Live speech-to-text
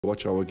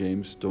Watch our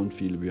games, don't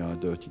feel we are a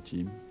dirty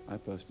team. I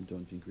personally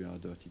don't think we are a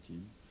dirty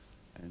team.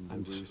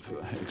 And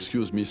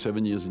excuse me,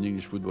 7 years in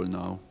English football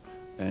now,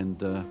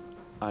 and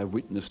I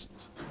witnessed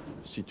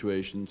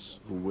situations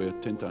who were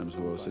 10 times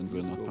worse and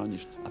were not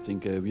punished. I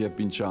think we have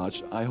been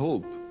charged, I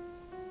hope,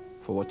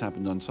 for what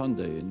happened on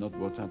Sunday and not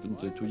what happened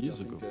 2 years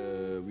ago.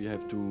 We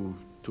have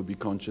to be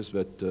conscious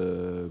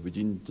that we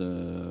didn't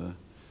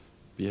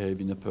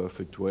behave in a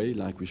perfect way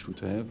like we should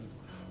have,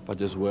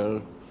 but as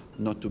well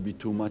not to be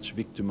too much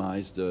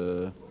victimized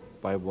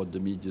by what the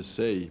media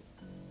say.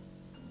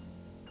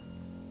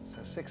 So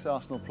 6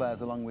 Arsenal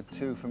players along with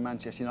 2 from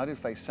Manchester United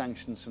face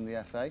sanctions from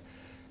the FA.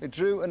 It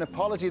drew an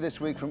apology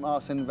this week from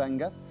Arsene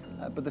Wenger,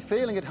 but the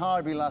feeling at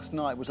Harby last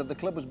night was that the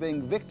club was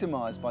being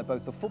victimised by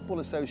both the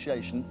Football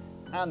Association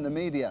and the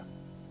media.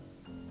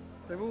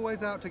 They're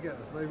always out to get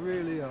us, they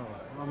really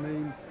are. I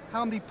mean,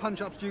 how many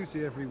punch-ups do you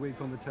see every week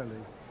on the telly?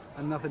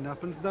 And nothing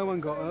happens, no one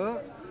got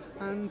hurt,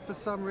 and for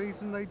some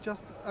reason they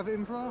just have it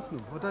in for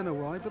Arsenal. I don't know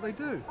why, but they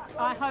do.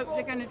 I hope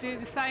they're going to do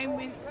the same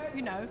with,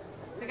 you know,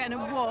 they're going to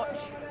watch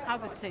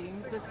other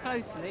teams as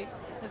closely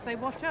as they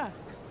watch us.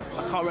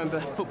 I can't remember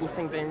a football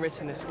thing being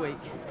written this week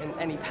in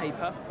any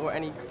paper or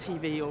any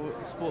TV or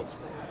sports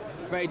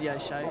radio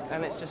show,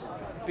 and it's just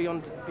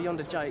beyond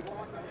a joke.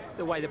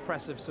 The way the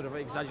press have sort of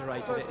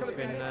exaggerated it has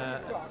been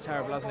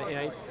terrible, hasn't it? You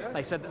know,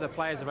 they said that the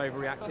players have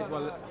overreacted.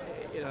 Well,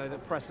 you know, the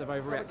press have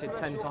overreacted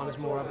 10 times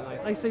more, haven't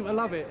they? They seem to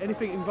love it.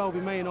 Anything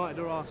involving Man United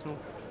or Arsenal,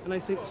 and they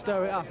seem to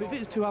stir it up. If it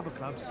was 2 other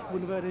clubs,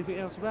 wouldn't have heard anything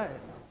else about it.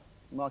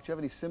 Mark, do you have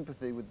any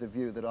sympathy with the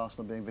view that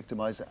Arsenal are being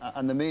victimised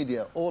and the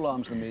media, all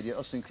arms of the media,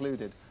 us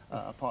included,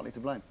 are partly to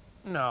blame?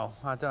 No,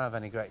 I don't have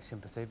any great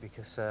sympathy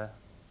because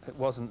it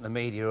wasn't the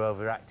media who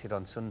overreacted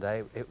on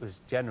Sunday. It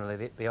was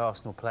generally the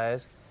Arsenal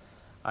players.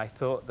 I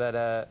thought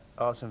that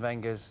Arsene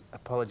Wenger's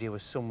apology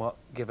was somewhat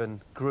given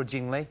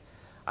grudgingly.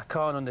 I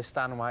can't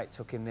understand why it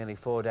took him nearly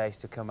 4 days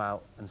to come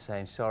out and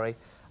saying sorry.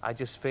 I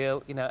just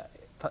feel, you know,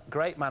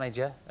 great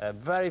manager, a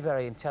very,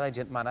 very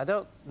intelligent man. I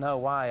don't know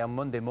why on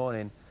Monday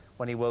morning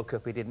when he woke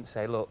up he didn't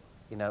say, look,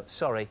 you know,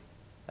 sorry,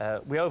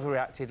 we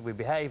overreacted, we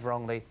behaved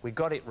wrongly, we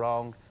got it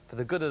wrong. For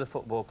the good of the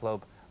football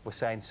club, we're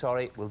saying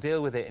sorry, we'll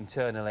deal with it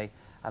internally,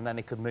 and then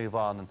he could move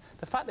on. And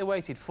the fact they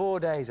waited 4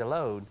 days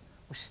alone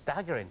was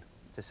staggering,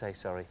 to say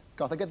sorry.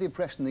 Garth, I get the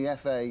impression the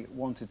FA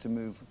wanted to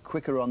move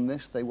quicker on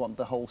this. They want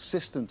the whole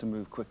system to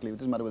move quickly. It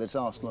doesn't matter whether it's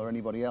Arsenal or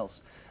anybody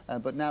else.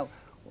 But now,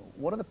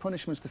 what are the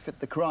punishments to fit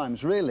the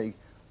crimes? Really,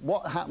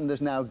 what happened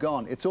is now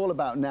gone. It's all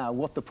about now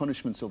what the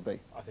punishments will be.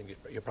 I think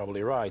You're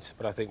probably right,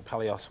 but I think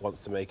Palios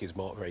wants to make his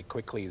mark very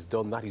quickly. He's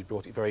done that. He's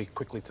brought it very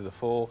quickly to the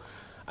fore.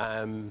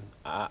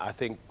 I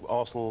think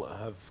Arsenal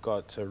have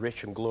got a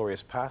rich and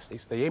glorious past.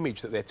 It's the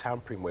image that they're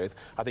tampering with.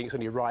 I think it's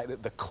only right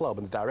that the club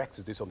and the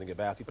directors do something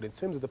about it. But in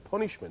terms of the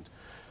punishment,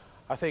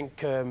 I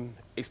think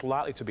it's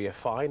likely to be a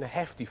fine, a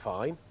hefty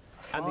fine.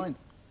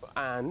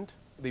 And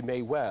they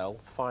may well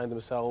find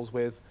themselves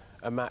with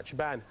a match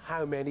ban.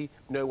 How many?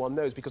 No one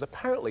knows, because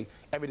apparently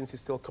evidence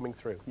is still coming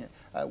through.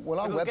 Yeah. Well,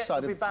 our website...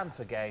 It'll be banned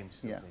for games.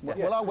 Yeah.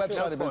 Well, our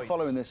website have been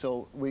following this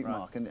all week,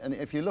 Mark, and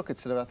if you look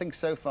at it, I think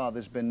so far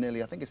there's been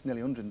nearly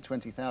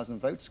 120,000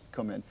 votes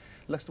come in.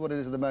 Less than what it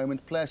is at the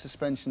moment. Player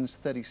suspensions,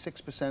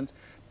 36%.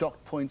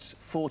 Dock points,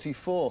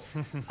 44.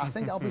 I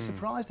think I'll be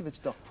surprised if it's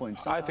dock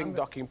points. I think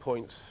docking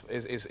points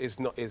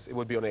it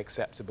would be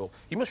unacceptable.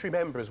 You must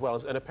remember as well,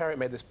 and a parent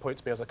made this point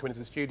to me as I come into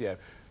the studio,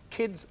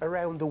 kids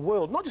around the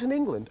world, not just in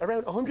England,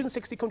 around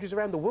 160 countries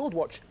around the world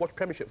watch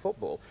Premiership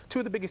football, 2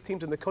 of the biggest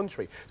teams in the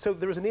country. So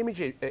there is an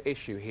image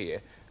issue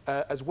here,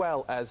 as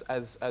well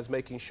as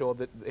making sure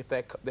that if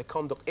their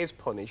conduct is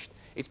punished,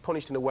 it's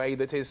punished in a way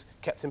that is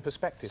kept in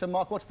perspective. So,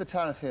 Mark, what's the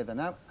tariff here then?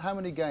 How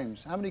many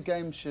games? How many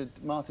games should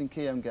Martin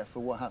Keown get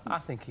for what happened? I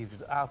think he's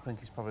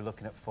probably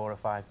looking at 4 or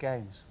 5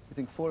 games. You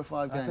think 4 or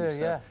 5 games? I do,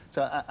 yeah.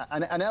 So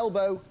an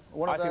elbow,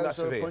 one of those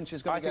or a punch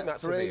is going to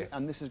get 3, severe.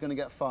 and this is going to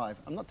get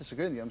 5. I'm not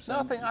disagreeing with you. I'm saying.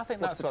 No, I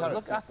think that's the tariff.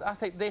 Look, I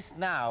think this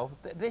now,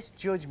 this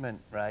judgment,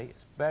 right?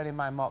 Bearing in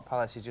mind, Mark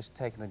Palace is just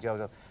taking the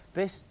job off.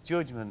 This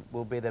judgment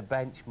will be the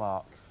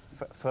benchmark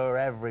for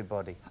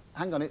everybody.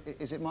 Hang on,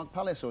 is it Mark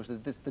Palace or is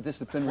it the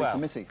disciplinary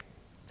committee?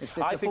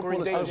 I think we're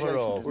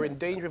in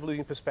danger of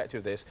losing perspective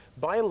of this.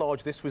 By and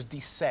large, this was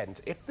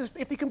dissent. If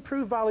they can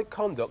prove violent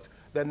conduct,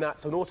 then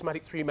that's an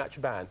automatic 3-match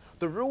ban.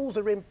 The rules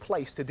are in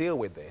place to deal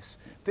with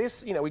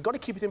this. You know, we've got to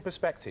keep it in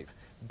perspective.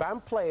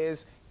 Ban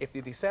players, if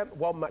they dissent,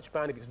 1-match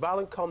ban. If it's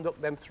violent conduct,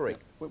 then 3.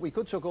 Yeah. We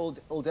could talk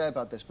all day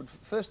about this, but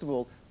first of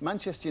all,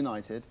 Manchester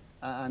United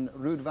and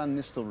Ruud van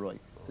Nistelrooy.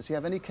 Does he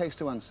have any case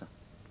to answer?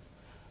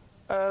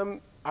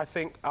 I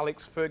think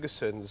Alex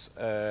Ferguson's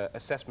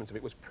assessment of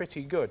it was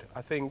pretty good.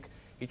 I think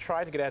he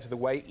tried to get out of the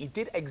way. He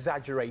did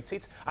exaggerate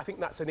it. I think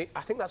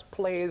that's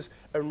players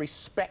and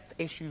respect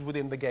issues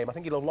within the game. I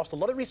think he'll have lost a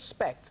lot of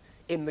respect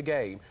in the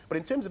game. But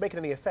in terms of making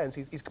any offence,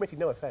 he's committed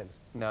no offence.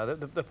 No,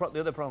 the other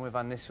problem with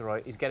Van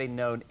Nistelrooy is getting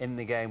known in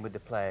the game with the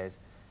players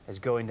as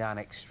going down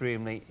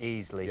extremely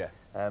easily. Yeah.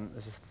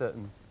 There's a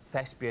certain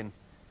thespian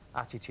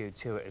attitude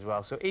to it as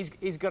well. So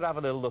he's got to have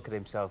a little look at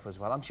himself as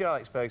well. I'm sure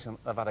Alex Ferguson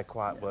have had a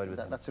quiet word with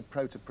him. That's a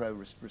pro-to-pro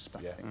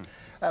respect thing.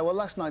 Well,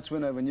 last night's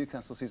win over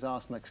Newcastle sees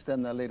Arsenal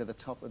extend their lead at the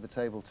top of the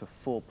table to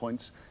 4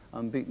 points.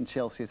 Unbeaten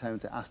Chelsea at home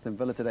to Aston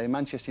Villa today.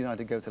 Manchester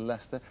United go to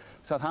Leicester.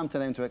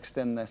 Southampton aim to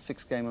extend their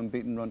 6-game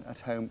unbeaten run at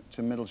home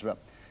to Middlesbrough.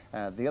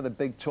 The other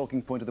big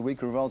talking point of the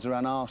week revolves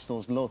around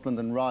Arsenal's North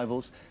London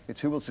rivals. It's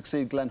who will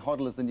succeed Glenn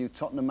Hoddle as the new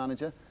Tottenham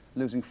manager.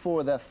 Losing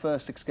 4 of their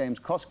first 6 games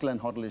cost Glenn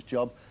Hoddle his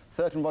job.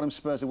 Third from bottom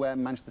Spurs away at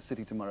Manchester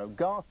City tomorrow.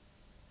 Garth.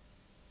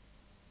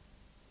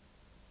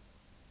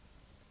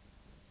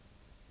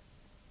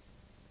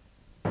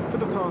 For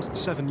the past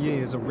 7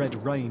 years, a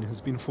red rain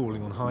has been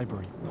falling on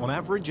Highbury. On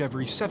average,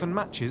 every 7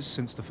 matches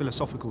since the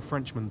philosophical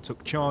Frenchman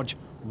took charge,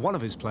 one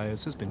of his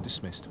players has been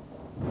dismissed.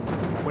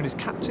 When his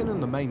captain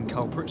and the main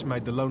culprit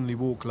made the lonely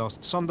walk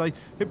last Sunday,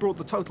 it brought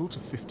the total to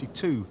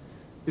 52.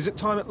 Is it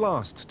time at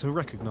last to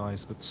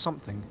recognise that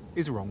something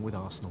is wrong with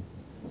Arsenal?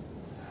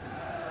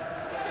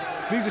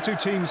 These are 2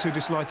 teams who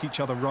dislike each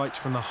other right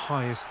from the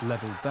highest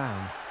level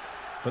down.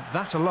 But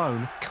that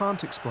alone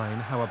can't explain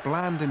how a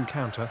bland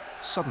encounter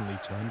suddenly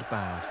turned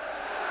bad.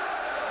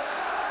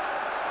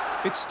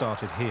 It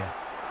started here.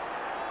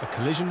 A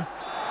collision,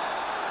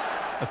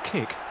 a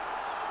kick,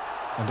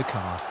 and a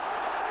card.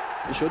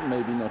 He should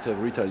maybe not have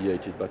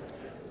retaliated, but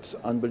it's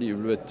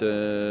unbelievable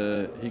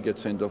that he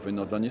gets sent off and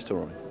not Van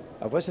Nistelrooy.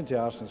 I've listened to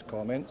Arsenal's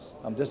comments.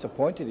 I'm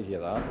disappointed to hear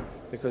that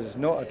because it's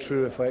not a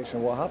true reflection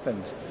of what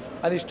happened.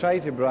 And he's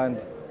tried to brand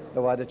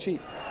the lad a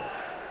cheat.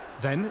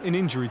 Then, in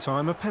injury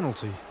time, a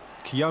penalty.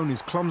 Keown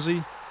is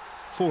clumsy,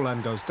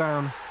 Forlan goes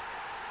down.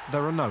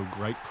 There are no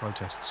great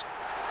protests.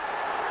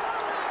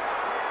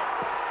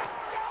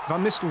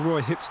 Van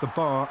Nistelrooy hits the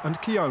bar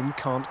and Keown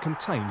can't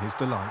contain his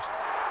delight.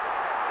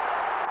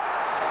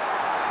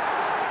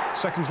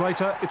 Seconds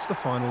later, it's the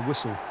final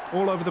whistle.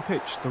 All over the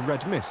pitch, the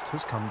red mist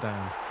has come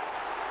down.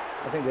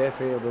 I think the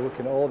FA will be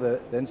looking at all the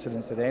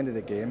incidents at the end of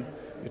the game.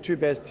 The 2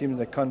 best teams in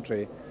the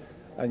country,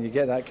 and you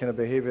get that kind of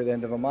behaviour at the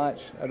end of a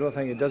match. I don't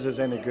think it does us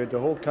any good. The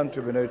whole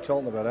country will be now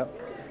talking about it.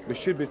 We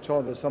should be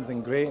talking about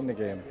something great in the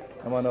game,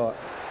 and we're not.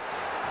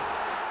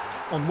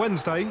 On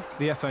Wednesday,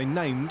 the FA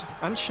named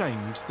and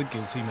shamed the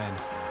guilty men.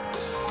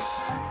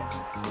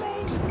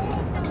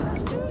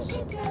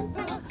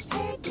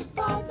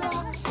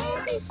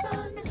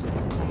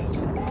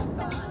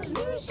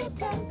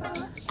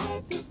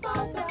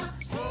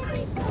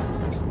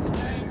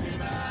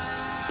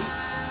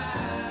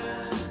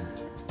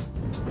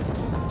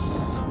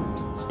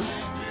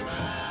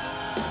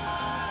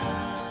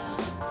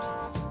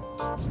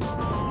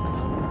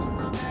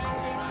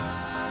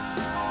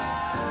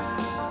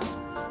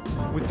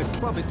 With the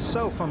club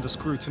itself under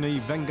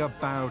scrutiny, Wenger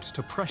bowed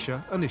to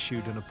pressure and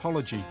issued an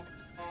apology.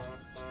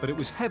 But it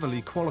was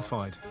heavily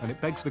qualified, and it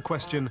begs the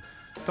question,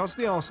 does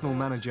the Arsenal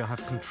manager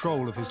have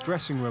control of his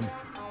dressing room?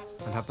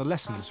 And have the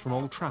lessons from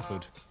Old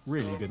Trafford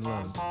really been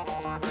learned?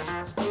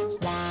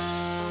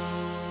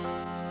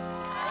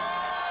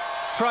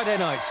 Friday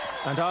night,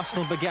 and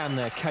Arsenal began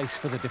their case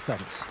for the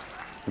defence.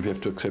 We have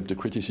to accept the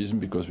criticism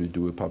because we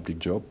do a public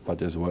job,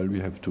 but as well we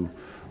have to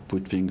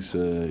put things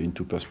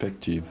into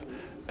perspective.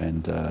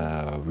 And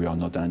we are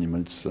not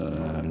animals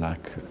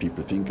like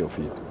people think of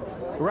it.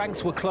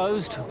 Ranks were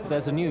closed.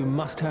 There's a new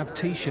must-have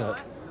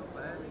T-shirt.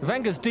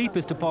 Wenger's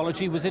deepest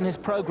apology was in his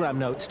programme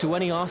notes to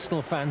any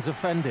Arsenal fans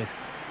offended.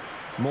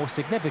 More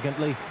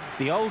significantly,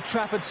 the Old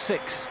Trafford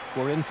 6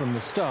 were in from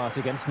the start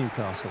against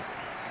Newcastle.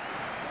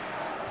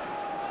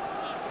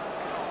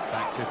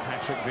 Back to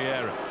Patrick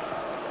Vieira.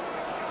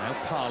 Now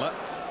Parlour.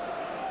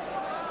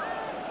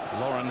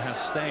 Lauren has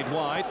stayed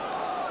wide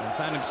and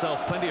found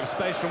himself plenty of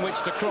space from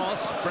which to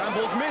cross.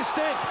 Bramble's missed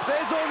it.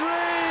 There's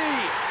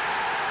Henry!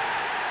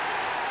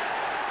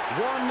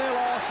 1-0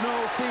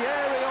 Arsenal.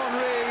 Thierry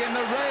Henry in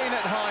the rain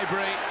at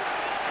Highbury.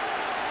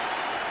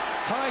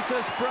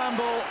 Titus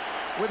Bramble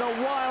with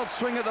a wild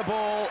swing at the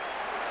ball.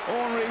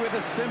 Henry with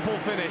a simple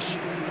finish.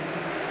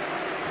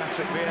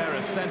 Patrick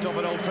Vieira sent off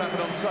at Old Trafford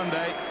on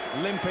Sunday,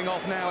 limping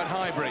off now at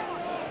Highbury.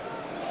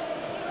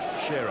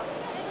 Shearer.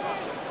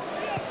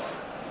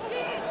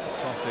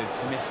 Cross is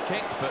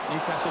miskicked, but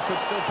Newcastle could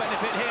still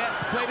benefit here.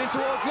 Played in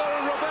towards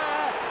Laurent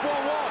Robert.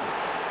 1-1.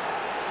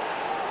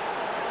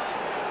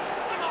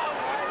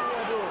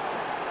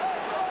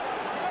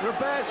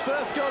 Robert's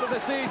first goal of the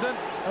season.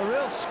 A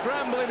real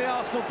scramble in the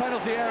Arsenal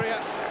penalty area.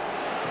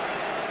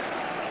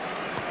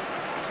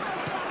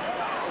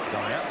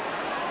 Dyer.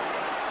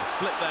 A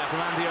slip there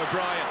from Andy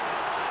O'Brien.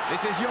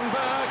 This is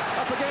Ljungberg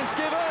up against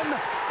Given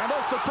and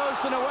off the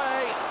post and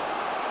away.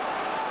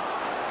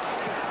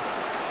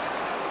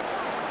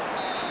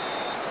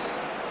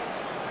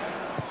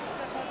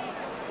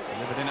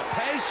 Delivered in at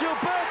pace,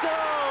 Gilberto!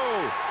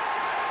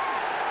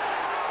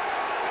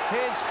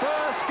 His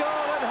first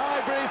goal at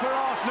Highbury for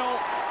Arsenal.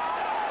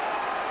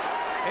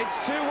 It's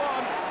 2-1.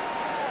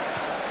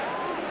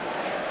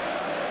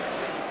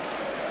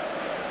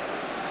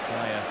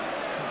 Dyer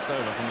takes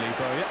over from Lee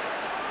Bowyer.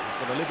 He's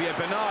got Olivier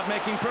Bernard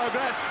making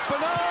progress.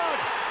 Bernard!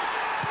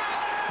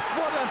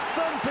 What a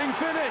thumping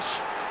finish!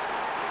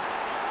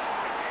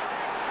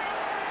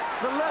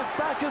 The left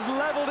back has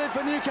levelled it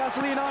for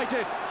Newcastle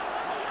United.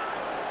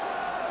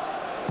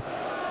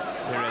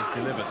 Perez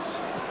delivers.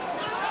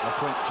 A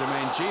point,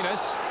 Jermaine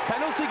Genus.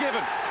 Penalty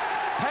given.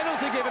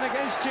 Penalty given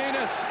against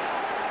Genus.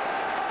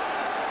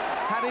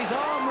 Had his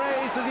arm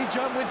raised as he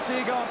jumped with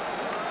Seagon.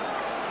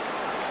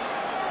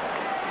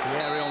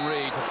 Thierry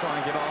Henry to try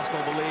and give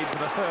Arsenal the lead for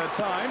the third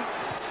time.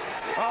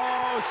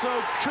 Oh, so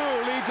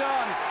coolly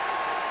done.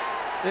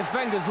 If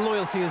Wenger's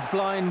loyalty is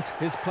blind,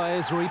 his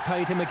players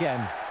repaid him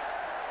again.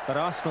 But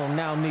Arsenal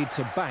now need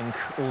to bank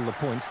all the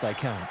points they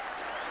can.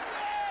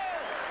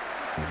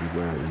 We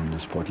were in the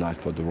spotlight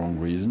for the wrong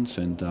reasons,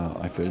 and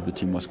I felt the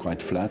team was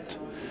quite flat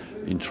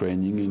in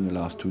training in the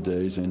last 2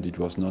 days, and it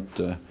was not.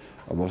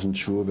 I wasn't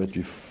sure that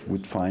we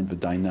would find the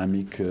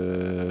dynamic,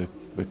 the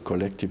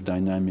collective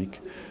dynamic,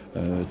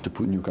 to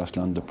put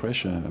Newcastle under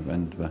pressure.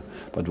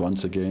 But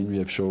once again, we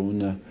have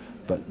shown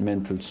that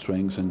mental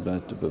strength and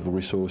that the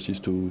resources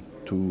to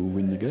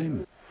win the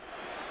game.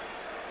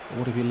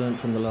 What have you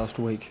learned from the last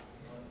week?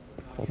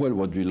 Well,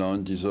 what we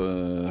learned is,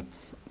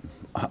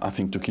 I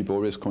think, to keep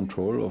always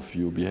control of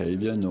your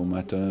behavior, no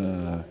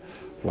matter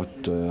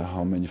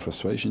how many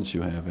frustrations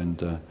you have.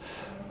 And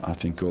I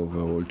think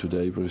overall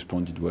today we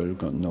responded well,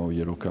 got no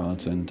yellow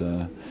cards, and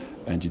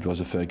it was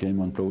a fair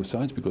game on both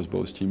sides because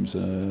both teams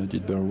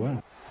did very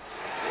well.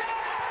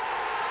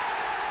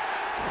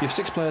 You have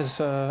 6 players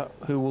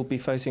who will be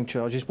facing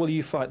charges. Will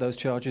you fight those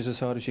charges as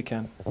hard as you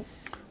can?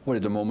 Well,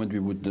 at the moment we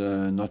would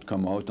not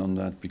come out on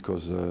that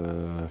because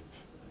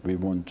we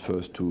want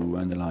first to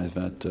analyze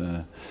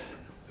that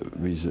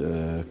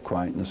with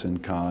quietness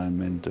and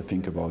calm and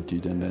think about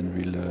it, and then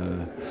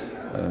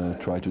we'll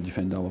try to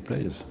defend our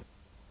players.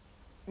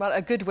 Well,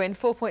 a good win,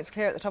 4 points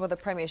clear at the top of the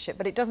Premiership,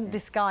 but it doesn't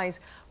disguise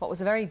what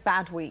was a very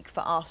bad week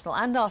for Arsenal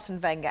and Arsene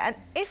Wenger. And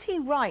is he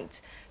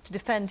right to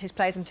defend his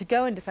players and to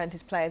go and defend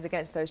his players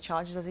against those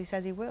charges, as he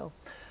says he will?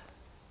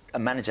 A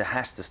manager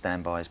has to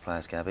stand by his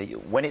players, Gabby.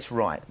 When it's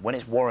right, when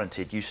it's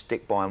warranted, you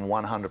stick by them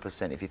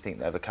 100% if you think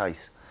they have a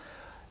case.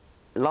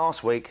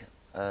 Last week,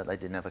 they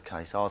didn't have a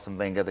case. Arsene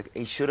Wenger,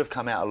 he should have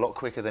come out a lot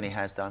quicker than he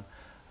has done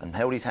and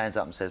held his hands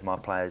up and says, my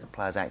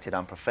players acted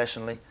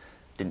unprofessionally,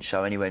 didn't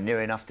show anywhere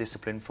near enough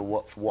discipline for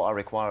what I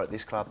require at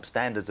this club.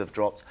 Standards have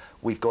dropped.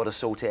 We've got to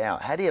sort it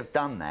out. Had he have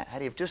done that,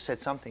 had he have just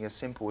said something as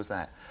simple as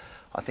that,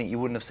 I think you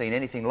wouldn't have seen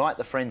anything like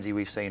the frenzy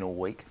we've seen all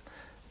week.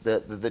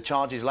 The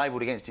charges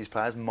labelled against his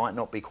players might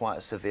not be quite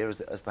as severe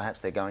as perhaps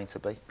they're going to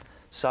be.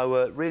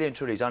 So really and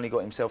truly, he's only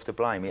got himself to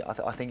blame.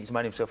 I think he's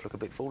made himself look a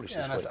bit foolish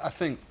this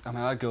week. I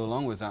mean, I go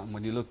along with that. And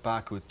when you look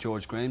back with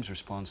George Graham's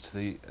response to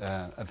the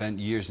event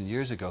years and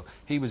years ago,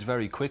 he was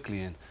very quickly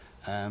in,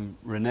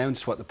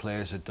 renounced what the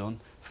players had done,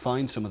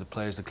 fined some of the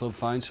players, the club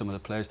fined some of the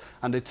players,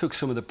 and they took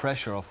some of the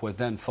pressure off what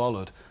then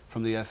followed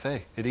from the FA.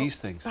 It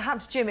eased things.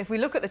 Perhaps, Jim, if we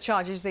look at the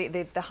charges,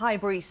 the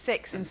Highbury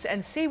 6,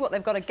 and see what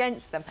they've got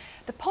against them,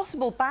 the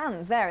possible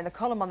bans there in the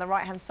column on the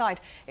right-hand side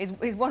is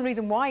one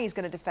reason why he's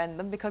going to defend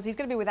them, because he's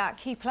going to be without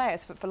key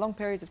players for long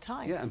periods of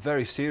time. Yeah, and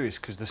very serious,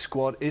 because the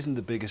squad isn't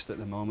the biggest at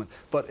the moment.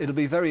 But it'll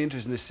be very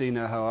interesting to see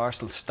now how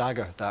Arsenal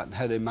stagger that and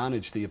how they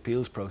manage the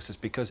appeals process,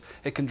 because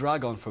it can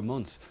drag on for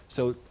months.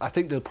 So I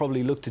think they'll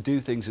probably look to do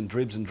things in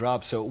dribs and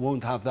drabs, so it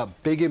won't have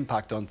that big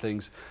impact on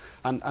things.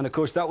 And of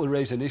course that will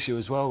raise an issue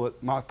as well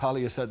with Mark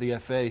Pallias at the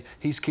FA.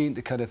 He's keen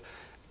to kind of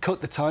cut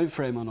the time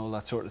frame on all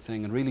that sort of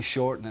thing and really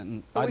shorten it,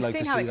 and I'd like to see that too.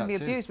 We've seen how it can be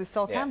abused with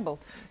Sol Campbell.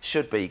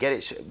 Should be. Get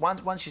it.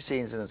 Once you see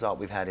incidents like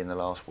we've had in the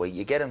last week,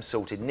 you get them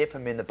sorted, nip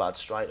them in the bud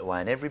straight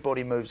away, and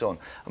everybody moves on.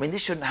 I mean,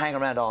 this shouldn't hang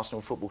around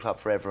Arsenal Football Club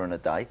forever and a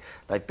day.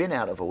 They've been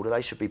out of order.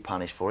 They should be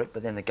punished for it,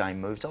 but then the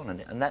game moves on,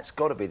 and that's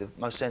got to be the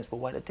most sensible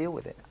way to deal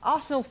with it.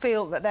 Arsenal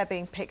feel that they're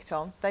being picked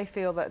on. They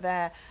feel that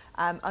they're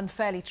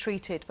unfairly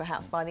treated,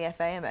 perhaps, by the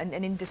FA and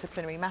in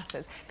disciplinary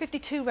matters.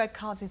 52 red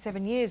cards in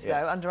 7 years,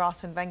 though, under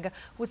Arsene Wenger,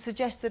 would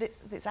suggest that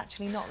it's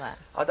actually not that.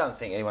 I don't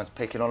think anyone's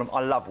picking on them.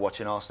 I love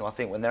watching Arsenal. I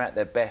think when they're at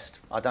their best,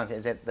 I don't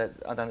think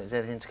there's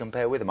anything to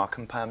compare with them. I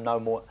can pay them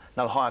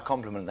no higher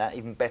compliment than that,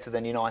 even better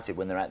than United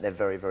when they're at their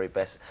very, very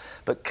best.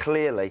 But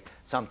clearly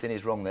something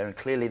is wrong there, and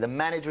clearly the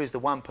manager is the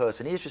one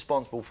person. He is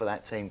responsible for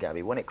that team,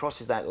 Gabby. When it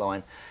crosses that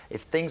line,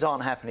 if things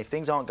aren't happening, if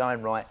things aren't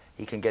going right,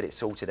 he can get it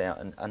sorted out,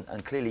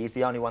 and clearly he's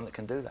the only one that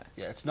can do that.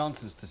 Yeah, it's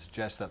nonsense to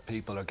suggest that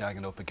people are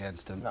ganging up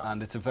against him,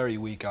 and it's a very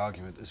weak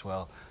argument as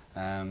well.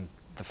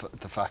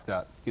 The fact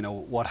that, you know,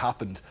 what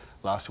happened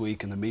last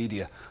week in the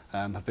media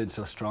have been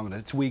so strong, and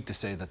it's weak to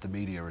say that the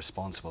media are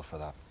responsible for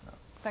that.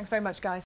 Thanks very much, guys.